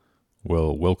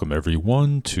Well, welcome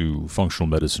everyone to Functional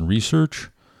Medicine Research.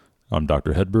 I'm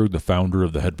Dr. Hedberg, the founder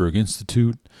of the Hedberg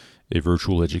Institute, a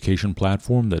virtual education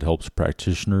platform that helps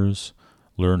practitioners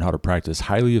learn how to practice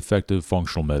highly effective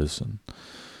functional medicine.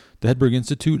 The Hedberg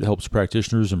Institute helps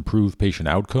practitioners improve patient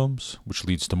outcomes, which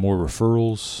leads to more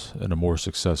referrals and a more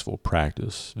successful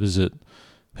practice. Visit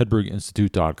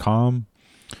hedberginstitute.com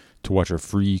to watch a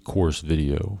free course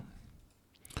video.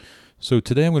 So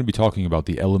today I'm going to be talking about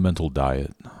the elemental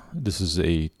diet. This is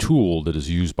a tool that is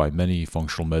used by many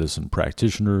functional medicine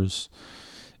practitioners.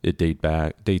 It dates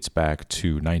back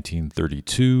to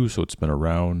 1932, so it's been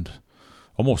around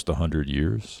almost 100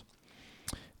 years.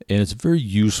 And it's very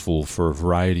useful for a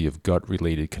variety of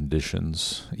gut-related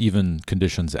conditions, even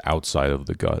conditions outside of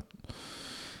the gut.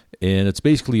 And it's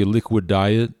basically a liquid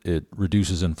diet. It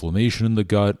reduces inflammation in the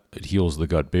gut, it heals the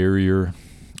gut barrier,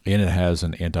 and it has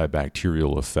an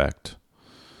antibacterial effect.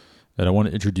 And I want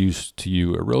to introduce to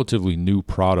you a relatively new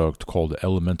product called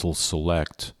Elemental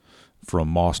Select from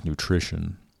Moss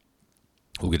Nutrition.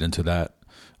 We'll get into that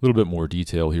a little bit more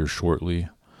detail here shortly.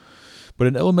 But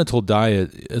an elemental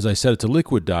diet, as I said, it's a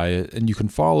liquid diet, and you can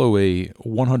follow a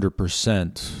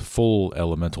 100% full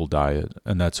elemental diet,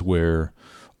 and that's where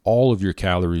all of your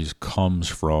calories comes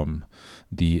from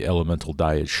the elemental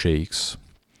diet shakes.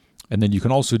 And then you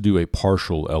can also do a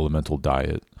partial elemental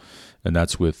diet, and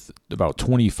that's with about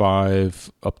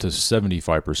 25 up to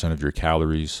 75% of your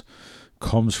calories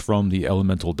comes from the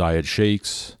elemental diet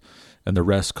shakes, and the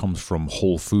rest comes from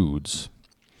whole foods.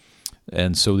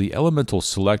 And so the Elemental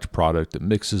Select product, it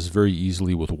mixes very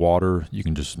easily with water. You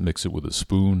can just mix it with a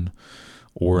spoon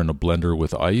or in a blender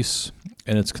with ice,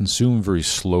 and it's consumed very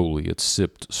slowly. It's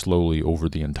sipped slowly over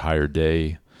the entire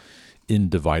day in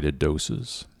divided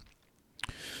doses.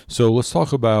 So let's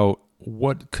talk about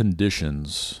what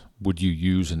conditions would you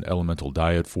use an elemental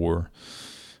diet for.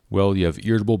 Well, you have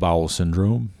irritable bowel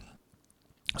syndrome,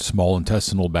 small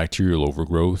intestinal bacterial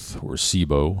overgrowth, or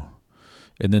SIBO,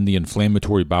 and then the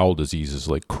inflammatory bowel diseases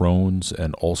like Crohn's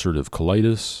and ulcerative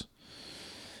colitis,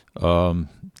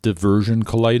 diversion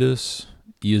colitis,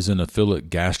 eosinophilic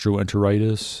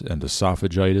gastroenteritis and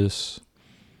esophagitis,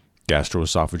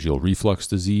 gastroesophageal reflux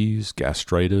disease,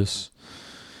 gastritis.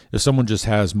 If someone just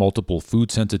has multiple food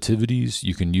sensitivities,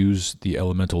 you can use the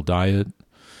elemental diet.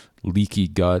 Leaky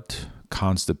gut,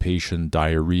 constipation,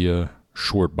 diarrhea,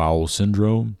 short bowel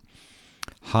syndrome,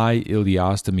 high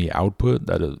ileostomy output.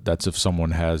 That's if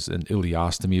someone has an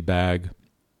ileostomy bag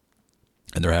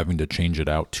and they're having to change it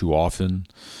out too often.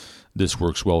 This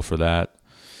works well for that.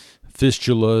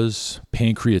 Fistulas,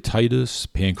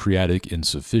 pancreatitis, pancreatic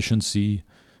insufficiency,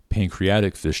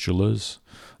 pancreatic fistulas,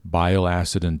 bile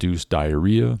acid-induced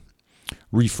diarrhea,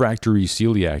 refractory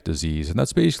celiac disease, and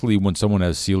that's basically when someone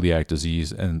has celiac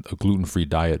disease and a gluten-free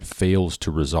diet fails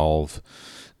to resolve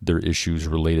their issues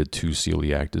related to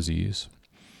celiac disease.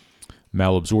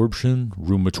 Malabsorption,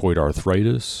 rheumatoid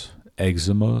arthritis,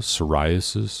 eczema,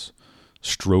 psoriasis,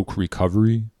 stroke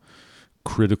recovery,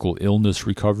 critical illness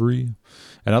recovery,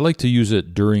 and I like to use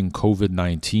it during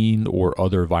COVID-19 or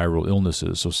other viral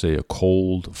illnesses, so say a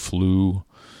cold, flu,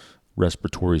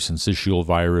 respiratory syncytial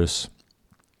virus.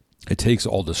 It takes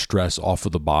all the stress off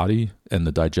of the body and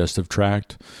the digestive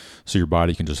tract, so your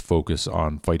body can just focus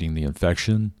on fighting the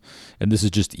infection. And this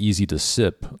is just easy to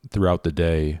sip throughout the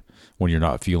day when you're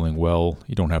not feeling well.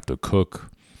 You don't have to cook,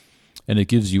 and it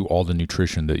gives you all the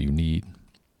nutrition that you need.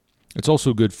 It's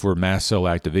also good for mast cell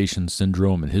activation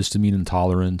syndrome and histamine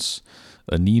intolerance,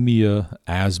 anemia,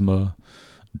 asthma,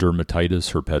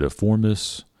 dermatitis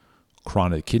herpetiformis,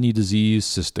 chronic kidney disease,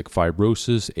 cystic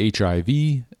fibrosis,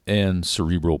 HIV, and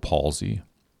cerebral palsy.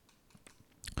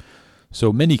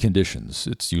 So many conditions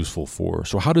it's useful for.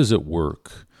 So how does it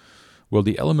work? Well,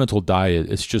 the elemental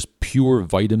diet, it's just pure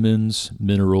vitamins,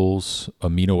 minerals,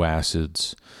 amino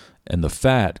acids, and the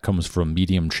fat comes from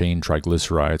medium-chain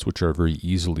triglycerides, which are very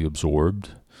easily absorbed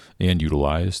and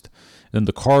utilized. And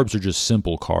the carbs are just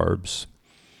simple carbs.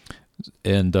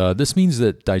 And this means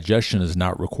that digestion is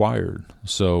not required.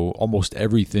 So almost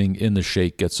everything in the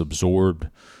shake gets absorbed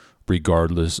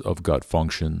regardless of gut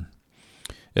function.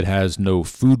 It has no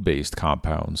food-based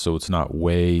compounds, so it's not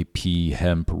whey, pea,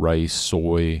 hemp, rice,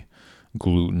 soy,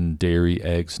 gluten, dairy,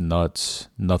 eggs, nuts,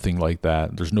 nothing like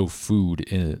that. There's no food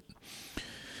in it.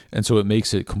 And so it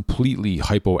makes it completely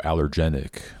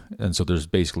hypoallergenic. And so there's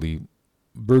basically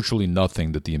virtually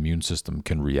nothing that the immune system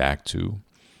can react to.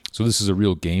 So this is a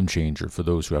real game changer for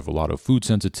those who have a lot of food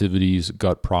sensitivities,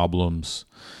 gut problems,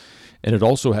 and it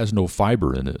also has no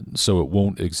fiber in it, so it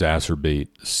won't exacerbate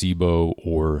SIBO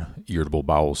or irritable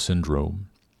bowel syndrome.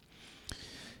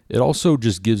 It also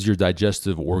just gives your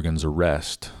digestive organs a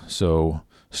rest. So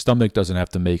Stomach doesn't have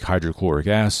to make hydrochloric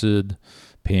acid.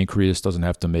 Pancreas doesn't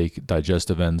have to make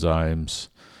digestive enzymes.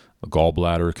 The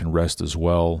gallbladder can rest as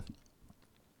well.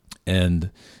 And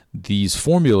these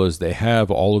formulas, they have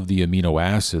all of the amino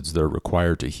acids that are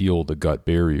required to heal the gut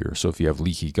barrier. So if you have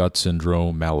leaky gut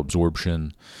syndrome,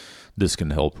 malabsorption, this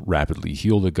can help rapidly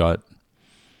heal the gut.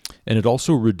 And it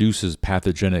also reduces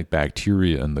pathogenic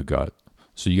bacteria in the gut.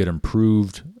 So you get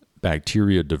improved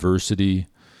bacteria diversity.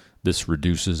 This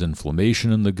reduces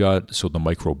inflammation in the gut, so the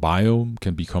microbiome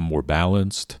can become more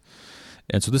balanced.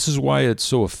 And so this is why it's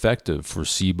so effective for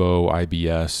SIBO,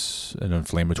 IBS, and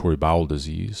inflammatory bowel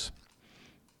disease.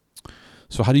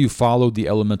 So how do you follow the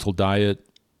elemental diet?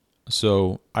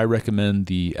 So I recommend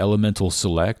the Elemental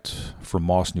Select from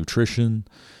Moss Nutrition.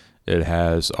 It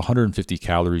has 150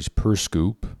 calories per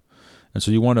scoop. And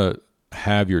so you want to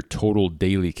have your total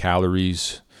daily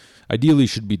calories ideally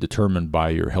should be determined by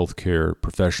your healthcare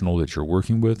professional that you're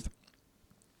working with.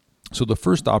 So the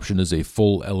first option is a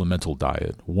full elemental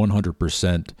diet.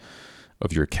 100%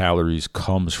 of your calories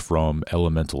comes from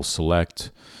Elemental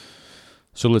Select.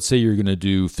 So let's say you're going to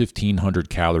do 1,500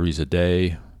 calories a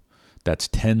day. That's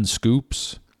 10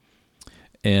 scoops.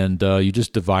 And you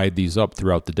just divide these up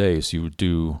throughout the day. So you would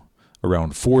do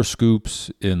around 4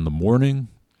 scoops in the morning,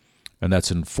 and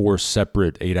that's in 4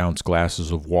 separate 8-ounce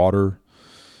glasses of water.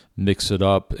 Mix it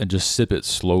up and just sip it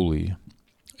slowly.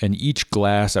 And each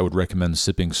glass, I would recommend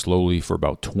sipping slowly for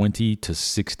about 20 to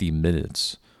 60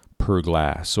 minutes per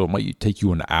glass. So it might take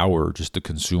you an hour just to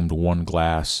consume one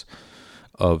glass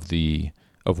of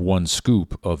one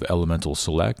scoop of Elemental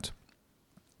Select.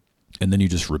 And then you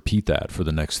just repeat that for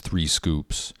the next 3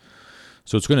 scoops.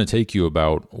 So it's going to take you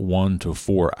about 1 to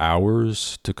 4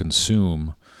 hours to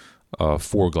consume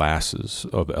 4 glasses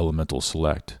of Elemental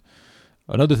Select.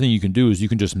 Another thing you can do is you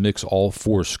can just mix all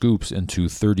 4 scoops into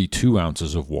 32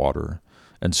 ounces of water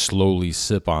and slowly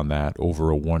sip on that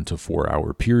over a 1 to 4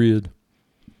 hour period.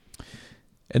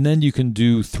 And then you can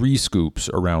do 3 scoops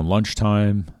around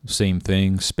lunchtime. Same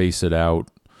thing, space it out,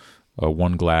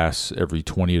 1 glass every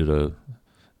 20 to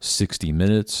 60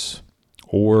 minutes,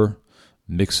 or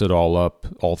mix it all up,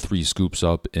 all 3 scoops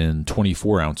up in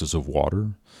 24 ounces of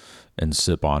water and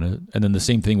sip on it. And then the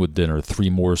same thing with dinner, 3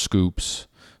 more scoops.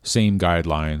 Same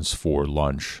guidelines for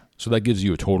lunch. So that gives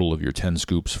you a total of your 10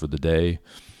 scoops for the day.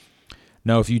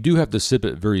 Now, if you do have to sip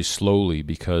it very slowly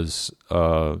because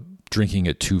drinking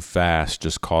it too fast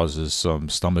just causes some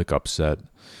stomach upset,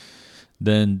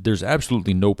 then there's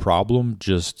absolutely no problem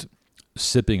just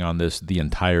sipping on this the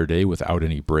entire day without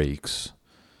any breaks.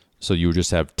 So you would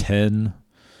just have 10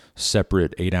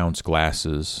 separate 8-ounce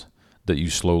glasses that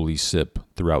you slowly sip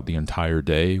throughout the entire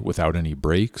day without any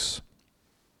breaks.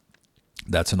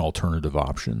 That's an alternative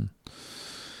option.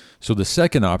 So the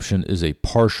second option is a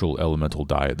partial elemental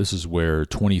diet. This is where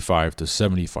 25 to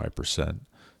 75%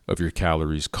 of your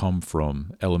calories come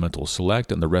from Elemental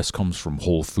Select and the rest comes from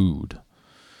whole food.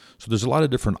 So there's a lot of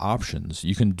different options.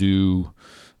 You can do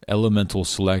Elemental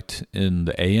Select in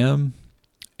the AM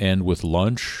and with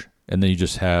lunch, and then you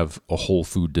just have a whole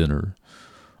food dinner.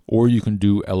 Or you can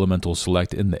do Elemental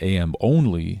Select in the AM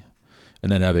only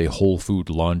and then have a whole food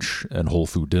lunch and whole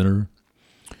food dinner.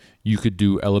 You could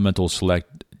do Elemental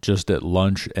Select just at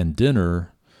lunch and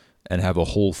dinner and have a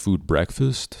whole food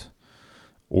breakfast.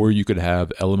 Or you could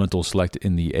have Elemental Select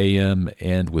in the AM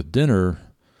and with dinner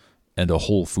and a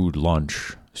whole food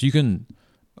lunch. So you can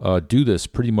do this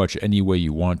pretty much any way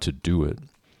you want to do it.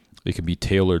 It can be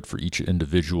tailored for each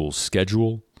individual's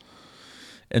schedule.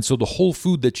 And so the whole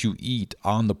food that you eat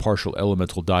on the partial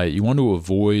elemental diet, you want to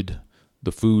avoid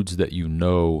the foods that you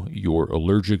know you're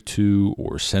allergic to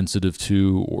or sensitive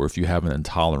to, or if you have an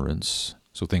intolerance.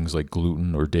 So things like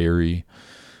gluten or dairy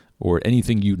or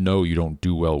anything you know you don't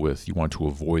do well with, you want to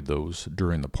avoid those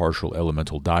during the partial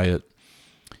elemental diet.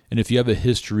 And if you have a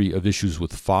history of issues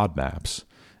with FODMAPs,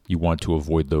 you want to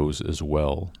avoid those as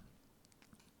well.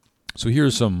 So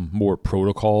here's some more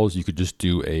protocols. You could just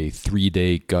do a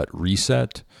 3-day gut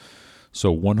reset.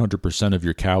 So 100% of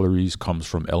your calories comes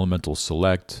from Elemental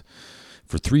Select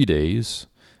for 3 days.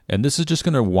 And this is just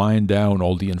going to wind down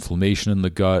all the inflammation in the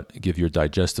gut, give your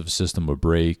digestive system a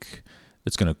break.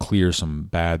 It's going to clear some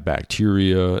bad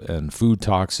bacteria and food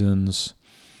toxins.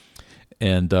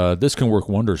 And this can work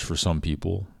wonders for some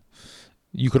people.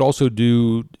 You could also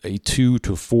do a 2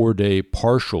 to 4 day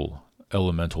partial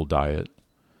elemental diet.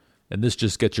 And this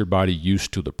just gets your body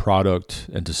used to the product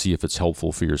and to see if it's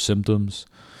helpful for your symptoms.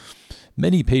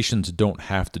 Many patients don't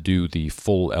have to do the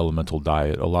full elemental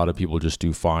diet. A lot of people just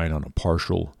do fine on a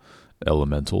partial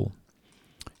elemental.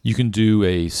 You can do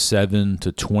a 7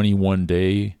 to 21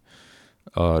 day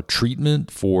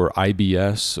treatment for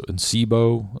IBS and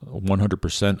SIBO.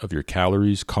 100% of your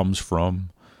calories comes from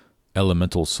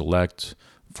Elemental Select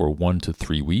for 1 to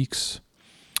 3 weeks.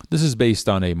 This is based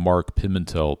on a Mark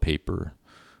Pimentel paper,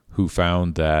 who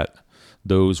found that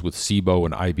those with SIBO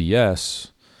and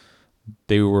IBS,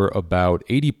 they were about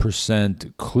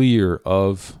 80% clear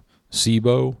of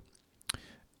SIBO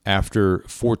after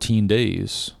 14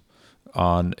 days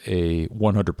on a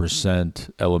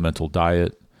 100% elemental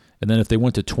diet. And then if they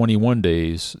went to 21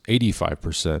 days,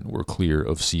 85% were clear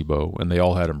of SIBO, and they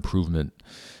all had improvement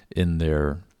in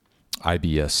their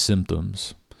IBS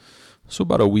symptoms. So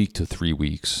about a week to 3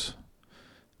 weeks.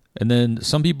 And then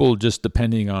some people, just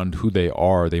depending on who they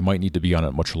are, they might need to be on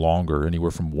it much longer,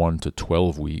 anywhere from 1 to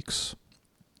 12 weeks.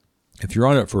 If you're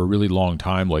on it for a really long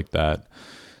time like that,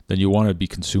 then you want to be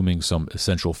consuming some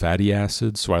essential fatty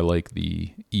acids. So I like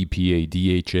the EPA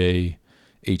DHA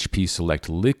HP Select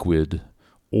Liquid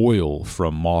oil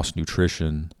from Moss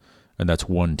Nutrition, and that's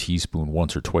 1 teaspoon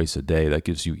once or twice a day. That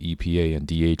gives you EPA and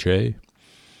DHA.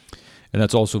 And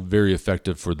that's also very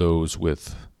effective for those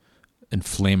with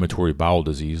inflammatory bowel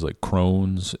disease like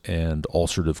Crohn's and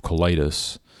ulcerative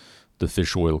colitis. The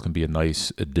fish oil can be a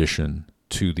nice addition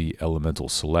to the Elemental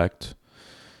Select.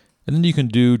 And then you can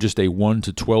do just a 1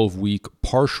 to 12 week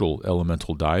partial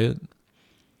elemental diet.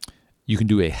 You can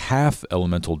do a half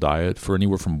elemental diet for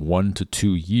anywhere from 1 to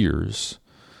 2 years.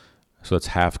 So that's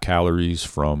half calories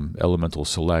from Elemental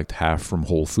Select, half from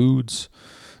whole foods.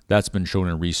 That's been shown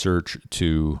in research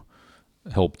to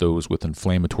help those with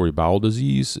inflammatory bowel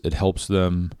disease. It helps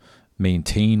them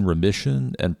maintain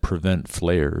remission and prevent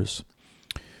flares.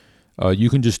 You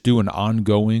can just do an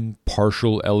ongoing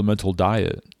partial elemental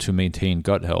diet to maintain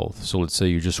gut health. So let's say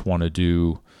you just want to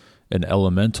do an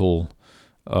elemental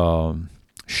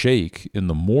shake in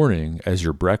the morning as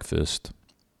your breakfast,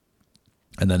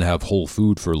 and then have whole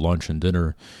food for lunch and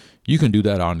dinner. You can do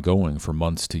that ongoing for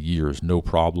months to years, no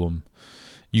problem.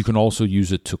 You can also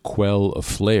use it to quell a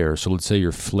flare. So let's say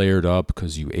you're flared up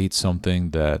because you ate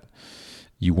something that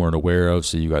you weren't aware of,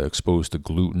 so you got exposed to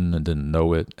gluten and didn't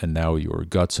know it, and now your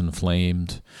gut's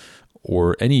inflamed,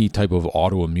 or any type of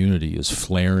autoimmunity is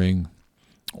flaring,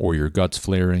 or your gut's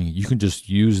flaring. You can just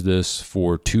use this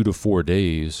for 2 to 4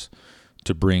 days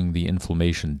to bring the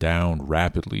inflammation down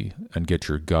rapidly and get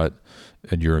your gut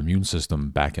and your immune system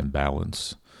back in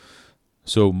balance.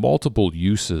 So multiple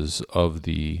uses of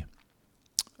the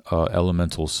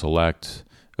Elemental Select.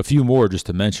 A few more just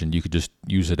to mention. You could just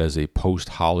use it as a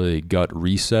post-holiday gut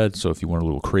reset. So if you went a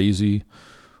little crazy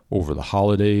over the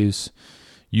holidays,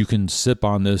 you can sip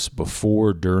on this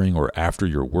before, during, or after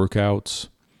your workouts.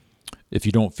 If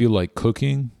you don't feel like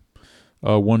cooking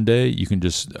one day, you can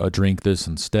just drink this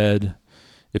instead.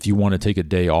 If you want to take a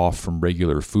day off from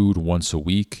regular food once a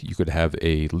week, you could have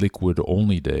a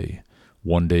liquid-only day,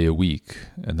 1 day a week,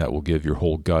 and that will give your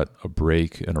whole gut a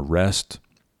break and a rest.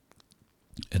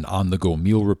 An on-the-go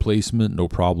meal replacement, no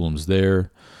problems there.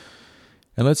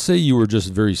 And let's say you were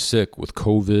just very sick with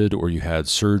COVID, or you had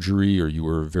surgery, or you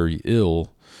were very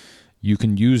ill. You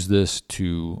can use this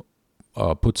to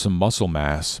put some muscle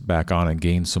mass back on and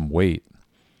gain some weight.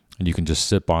 And you can just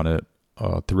sip on it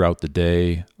throughout the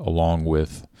day along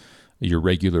with your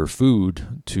regular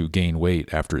food to gain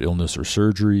weight after illness or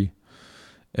surgery.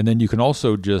 And then you can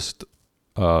also just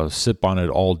sip on it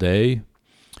all day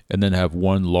and then have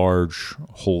one large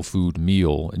whole food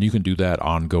meal. And you can do that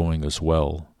ongoing as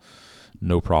well.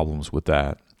 No problems with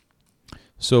that.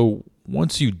 So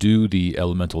once you do the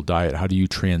elemental diet, how do you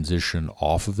transition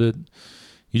off of it?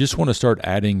 You just want to start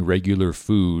adding regular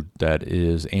food that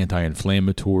is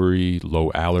anti-inflammatory,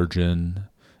 low allergen,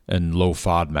 and low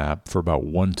FODMAP for about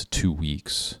 1 to 2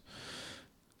 weeks.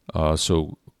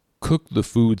 So cook the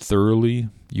food thoroughly.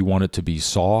 You want it to be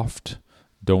soft.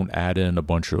 Don't add in a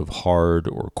bunch of hard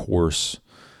or coarse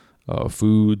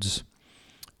foods.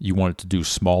 You want it to do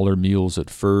smaller meals at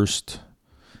first.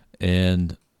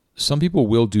 And some people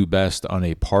will do best on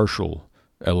a partial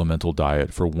elemental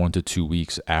diet for 1 to 2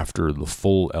 weeks after the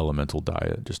full elemental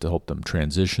diet, just to help them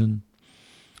transition.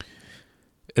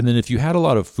 And then if you had a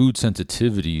lot of food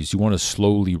sensitivities, you want to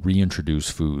slowly reintroduce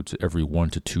foods every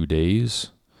 1 to 2 days.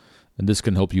 And this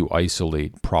can help you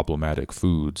isolate problematic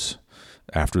foods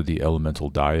after the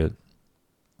elemental diet.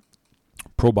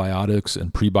 Probiotics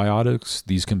and prebiotics,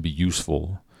 these can be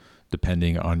useful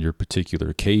depending on your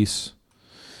particular case.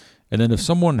 And then if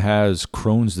someone has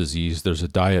Crohn's disease, there's a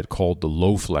diet called the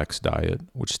low-flex diet,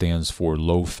 which stands for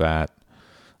low-fat,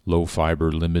 low-fiber,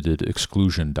 limited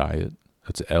exclusion diet.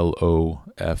 That's LOFFLEX.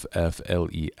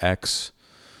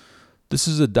 This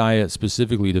is a diet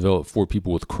specifically developed for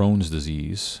people with Crohn's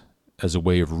disease as a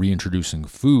way of reintroducing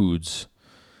foods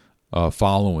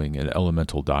following an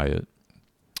elemental diet.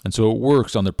 And so it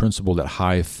works on the principle that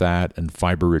high fat and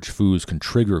fiber-rich foods can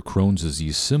trigger Crohn's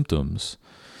disease symptoms,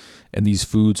 and these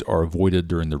foods are avoided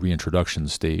during the reintroduction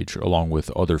stage, along with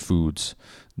other foods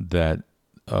that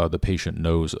the patient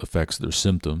knows affects their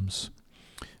symptoms.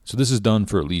 So this is done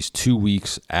for at least 2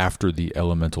 weeks after the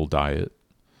elemental diet.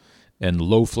 And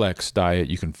low flex diet,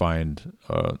 you can find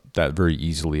that very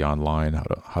easily online,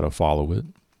 how to follow it.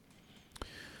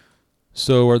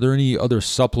 So are there any other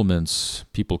supplements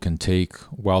people can take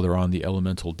while they're on the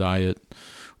elemental diet?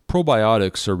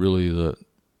 Probiotics are really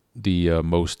the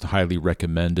most highly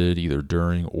recommended, either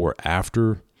during or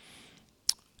after.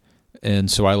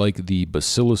 And so I like the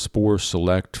Bacillospore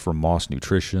Select from Moss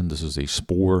Nutrition. This is a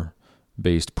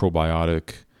spore-based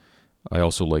probiotic. I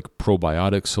also like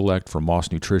Probiotic Select from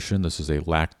Moss Nutrition. This is a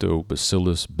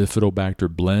Lactobacillus bifidobacter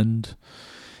blend.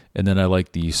 And then I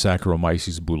like the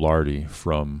Saccharomyces boulardii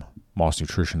from Moss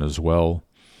Nutrition as well.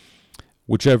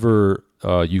 Whichever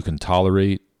you can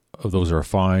tolerate of those are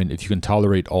fine. If you can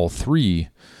tolerate all three,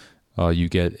 you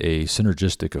get a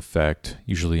synergistic effect,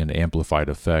 usually an amplified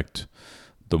effect.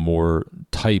 The more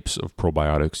types of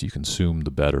probiotics you consume,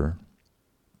 the better.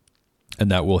 And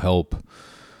that will help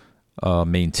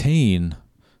maintain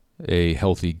a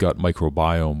healthy gut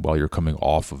microbiome while you're coming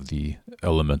off of the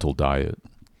elemental diet.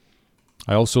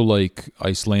 I also like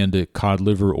Icelandic cod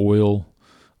liver oil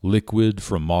liquid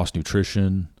from Moss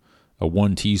Nutrition.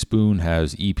 1 teaspoon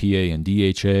has EPA and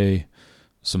DHA,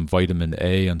 some vitamin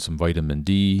A and some vitamin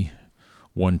D,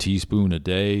 1 teaspoon a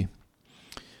day.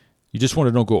 You just want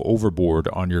to don't go overboard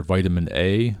on your vitamin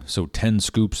A. So 10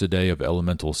 scoops a day of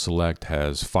Elemental Select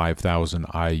has 5,000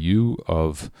 IU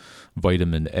of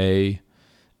vitamin A,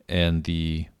 and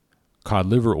the cod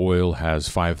liver oil has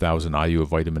 5,000 IU of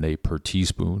vitamin A per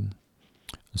teaspoon.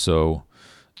 So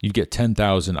you get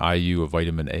 10,000 IU of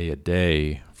vitamin A a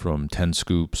day from 10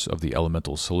 scoops of the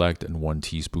Elemental Select and 1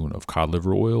 teaspoon of cod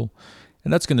liver oil.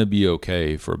 And that's going to be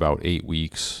okay for about 8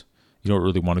 weeks. You don't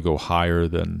really want to go higher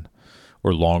than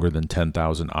or longer than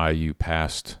 10,000 IU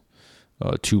past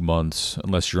 2 months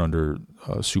unless you're under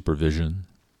supervision.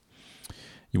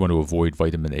 You want to avoid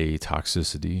vitamin A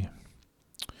toxicity.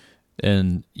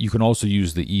 And you can also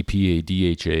use the EPA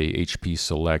DHA HP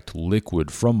Select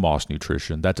liquid from Moss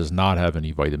Nutrition. That does not have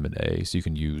any vitamin A, so you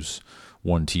can use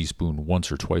 1 teaspoon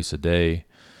once or twice a day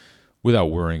without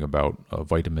worrying about a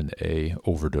vitamin A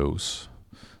overdose.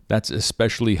 That's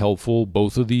especially helpful.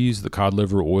 Both of these, the cod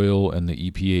liver oil and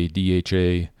the EPA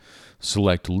DHA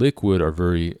Select liquid, are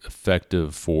very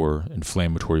effective for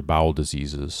inflammatory bowel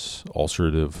diseases,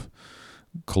 ulcerative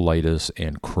colitis,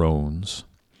 and Crohn's.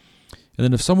 And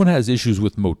then if someone has issues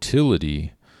with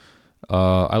motility,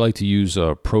 I like to use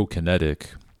Prokinetic.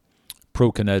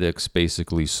 Prokinetics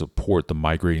basically support the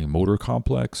migrating motor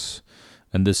complex,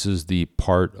 and this is the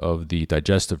part of the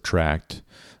digestive tract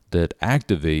that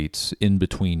activates in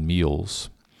between meals,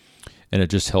 and it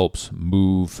just helps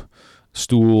move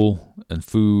stool and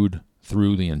food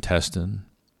through the intestine.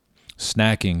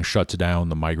 Snacking shuts down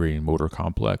the migrating motor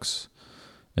complex,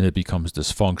 and it becomes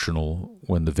dysfunctional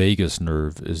when the vagus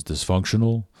nerve is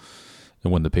dysfunctional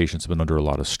and when the patient's been under a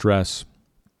lot of stress.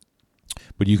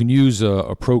 But you can use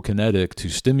a prokinetic to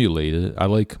stimulate it. I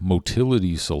like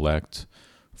Motility Select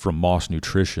from Moss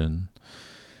Nutrition,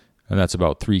 and that's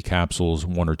about 3 capsules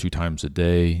 1 or 2 times a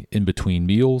day in between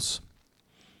meals,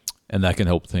 and that can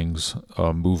help things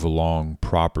move along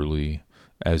properly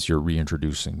as you're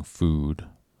reintroducing food.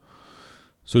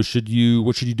 So what should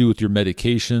you do with your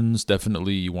medications?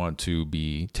 Definitely you want to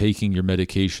be taking your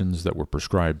medications that were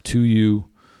prescribed to you.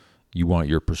 You want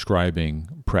your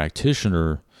prescribing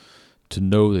practitioner to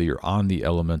know that you're on the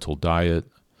elemental diet,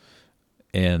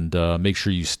 and make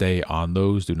sure you stay on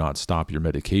those. Do not stop your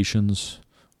medications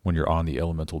when you're on the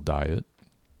elemental diet.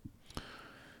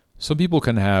 Some people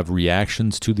can have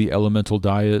reactions to the elemental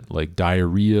diet, like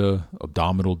diarrhea,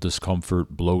 abdominal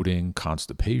discomfort, bloating,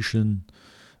 constipation,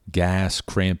 gas,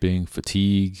 cramping,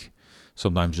 fatigue,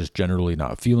 sometimes just generally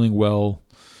not feeling well.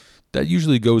 That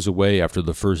usually goes away after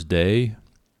the first day.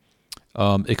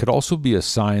 It could also be a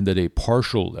sign that a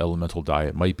partial elemental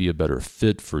diet might be a better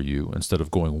fit for you instead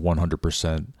of going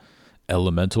 100%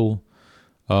 elemental.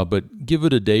 But give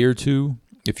it a day or two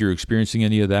if you're experiencing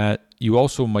any of that. You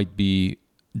also might be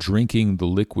drinking the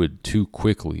liquid too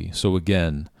quickly. So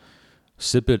again,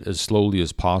 sip it as slowly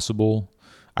as possible.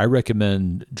 I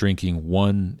recommend drinking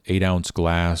 1 8-ounce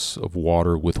glass of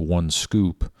water with 1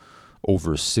 scoop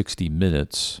over 60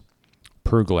 minutes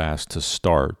per glass to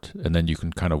start, and then you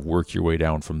can kind of work your way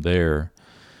down from there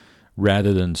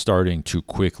rather than starting too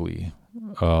quickly.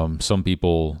 Some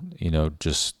people,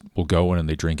 just will go in and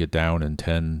they drink it down in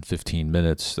 10, 15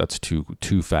 minutes. That's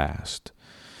too fast.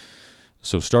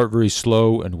 So start very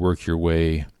slow and work your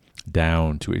way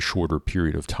down to a shorter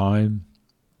period of time.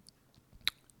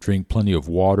 Drink plenty of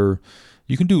water.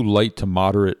 You can do light to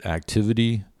moderate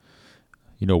activity,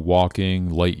 walking,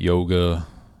 light yoga,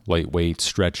 light weight,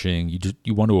 stretching.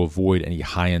 You want to avoid any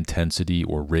high intensity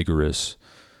or rigorous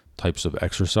types of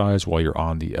exercise while you're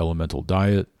on the elemental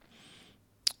diet.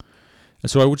 And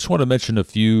so I just want to mention a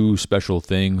few special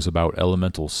things about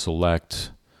Elemental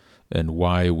Select and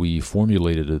why we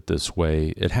formulated it this way.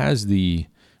 It has the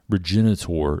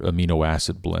Regenator amino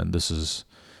acid blend. This is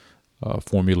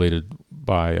formulated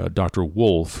by Dr.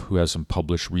 Wolf, who has some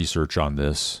published research on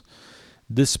this.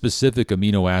 This specific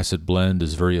amino acid blend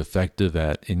is very effective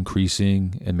at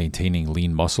increasing and maintaining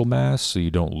lean muscle mass, so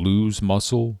you don't lose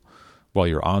muscle while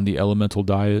you're on the elemental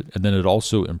diet. And then it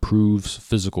also improves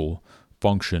physical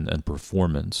function and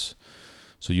performance.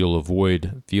 So you'll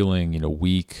avoid feeling,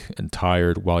 weak and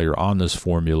tired while you're on this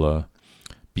formula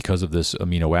because of this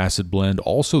amino acid blend.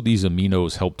 Also, these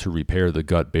aminos help to repair the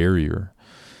gut barrier.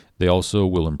 They also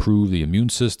will improve the immune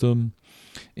system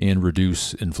and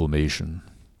reduce inflammation.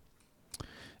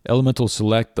 Elemental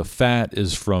Select, the fat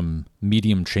is from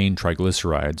medium chain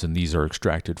triglycerides, and these are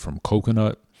extracted from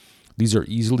coconut. These are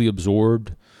easily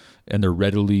absorbed and they're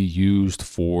readily used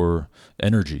for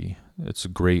energy. It's a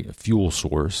great fuel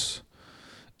source.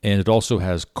 And it also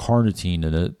has carnitine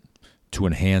in it to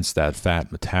enhance that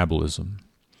fat metabolism.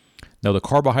 Now, the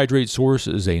carbohydrate source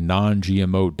is a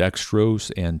non-GMO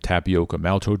dextrose and tapioca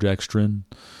maltodextrin.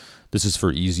 This is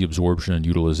for easy absorption and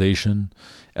utilization.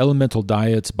 Elemental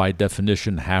diets, by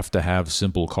definition, have to have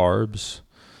simple carbs.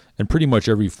 And pretty much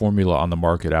every formula on the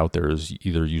market out there is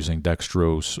either using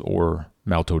dextrose or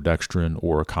maltodextrin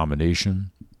or a combination.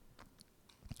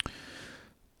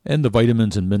 And the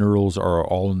vitamins and minerals are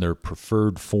all in their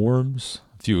preferred forms.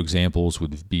 A few examples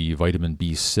would be vitamin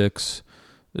B6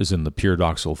 is in the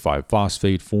pyridoxal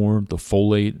 5-phosphate form. The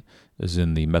folate is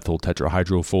in the methyl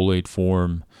tetrahydrofolate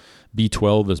form.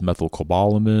 B12 is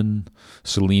methylcobalamin.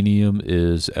 Selenium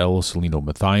is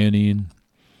L-selenomethionine.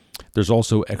 There's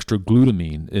also extra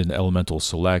glutamine in Elemental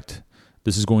Select.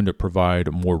 This is going to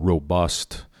provide more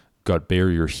robust gut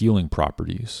barrier healing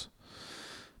properties.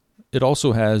 It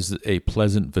also has a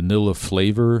pleasant vanilla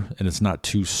flavor, and it's not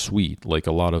too sweet like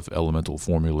a lot of elemental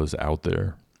formulas out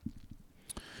there.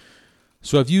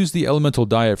 So I've used the elemental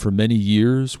diet for many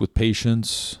years with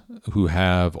patients who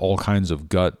have all kinds of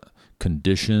gut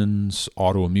conditions,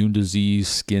 autoimmune disease,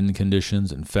 skin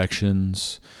conditions,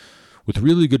 infections, with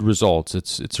really good results.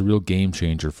 It's a real game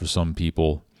changer for some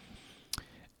people.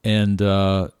 And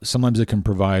sometimes it can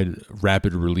provide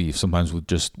rapid relief. Sometimes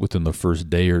within the first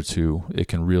day or two, it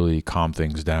can really calm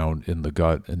things down in the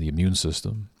gut and the immune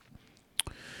system.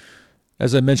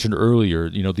 As I mentioned earlier,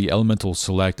 the Elemental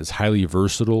Select is highly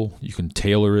versatile. You can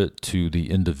tailor it to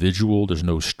the individual. There's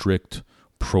no strict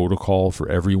protocol for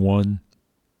everyone.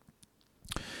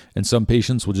 And some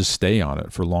patients will just stay on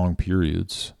it for long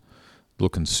periods. They'll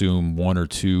consume 1 or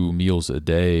 2 meals a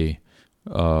day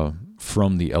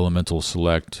from the Elemental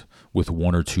Select with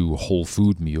 1 or 2 whole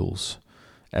food meals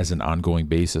as an ongoing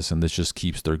basis. And this just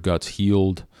keeps their guts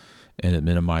healed and it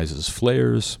minimizes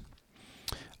flares.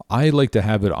 I like to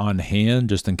have it on hand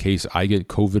just in case I get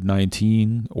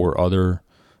COVID-19 or other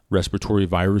respiratory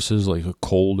viruses like a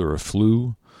cold or a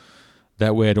flu.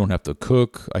 That way I don't have to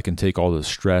cook. I can take all the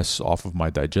stress off of my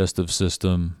digestive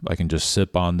system. I can just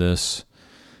sip on this,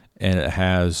 and it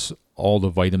has all the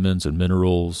vitamins and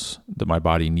minerals that my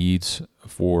body needs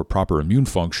for proper immune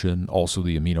function, also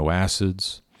the amino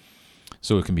acids.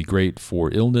 So it can be great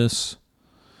for illness.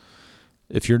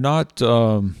 If you're not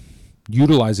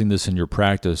utilizing this in your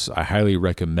practice, I highly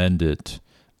recommend it.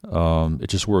 It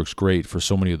just works great for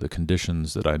so many of the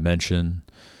conditions that I mentioned.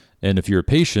 And if you're a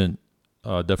patient,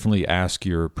 definitely ask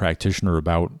your practitioner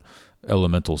about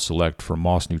Elemental Select from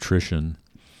Moss Nutrition,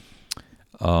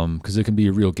 because it can be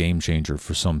a real game changer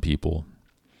for some people.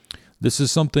 This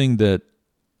is something that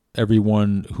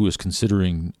everyone who is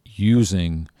considering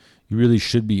using, you really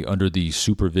should be under the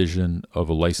supervision of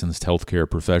a licensed healthcare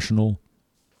professional.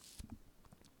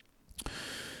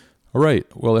 All right.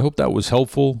 Well, I hope that was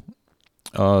helpful.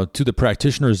 To the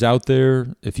practitioners out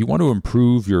there, if you want to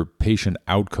improve your patient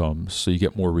outcomes so you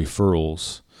get more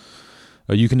referrals,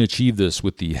 you can achieve this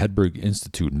with the Hedberg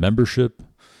Institute membership.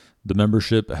 The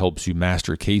membership helps you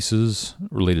master cases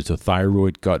related to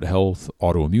thyroid, gut health,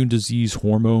 autoimmune disease,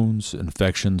 hormones,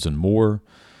 infections, and more.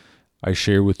 I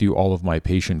share with you all of my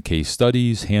patient case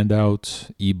studies,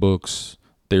 handouts, ebooks,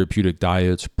 therapeutic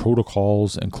diets,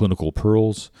 protocols, and clinical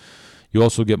pearls. You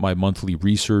also get my monthly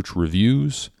research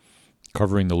reviews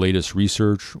covering the latest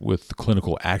research with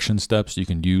clinical action steps you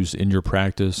can use in your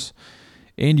practice.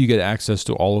 And you get access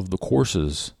to all of the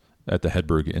courses at the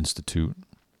Hedberg Institute.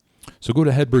 So go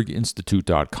to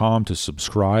hedberginstitute.com to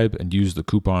subscribe and use the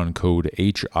coupon code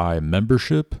HI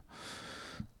membership.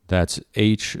 That's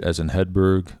H as in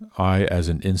Hedberg, I as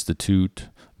in Institute,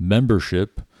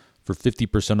 membership for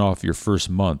 50% off your first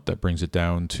month. That brings it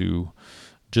down to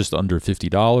just under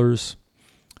 $50.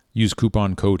 Use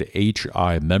coupon code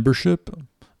HI membership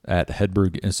at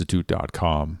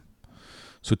hedberginstitute.com.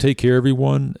 So take care,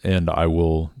 everyone, and I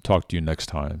will talk to you next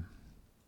time.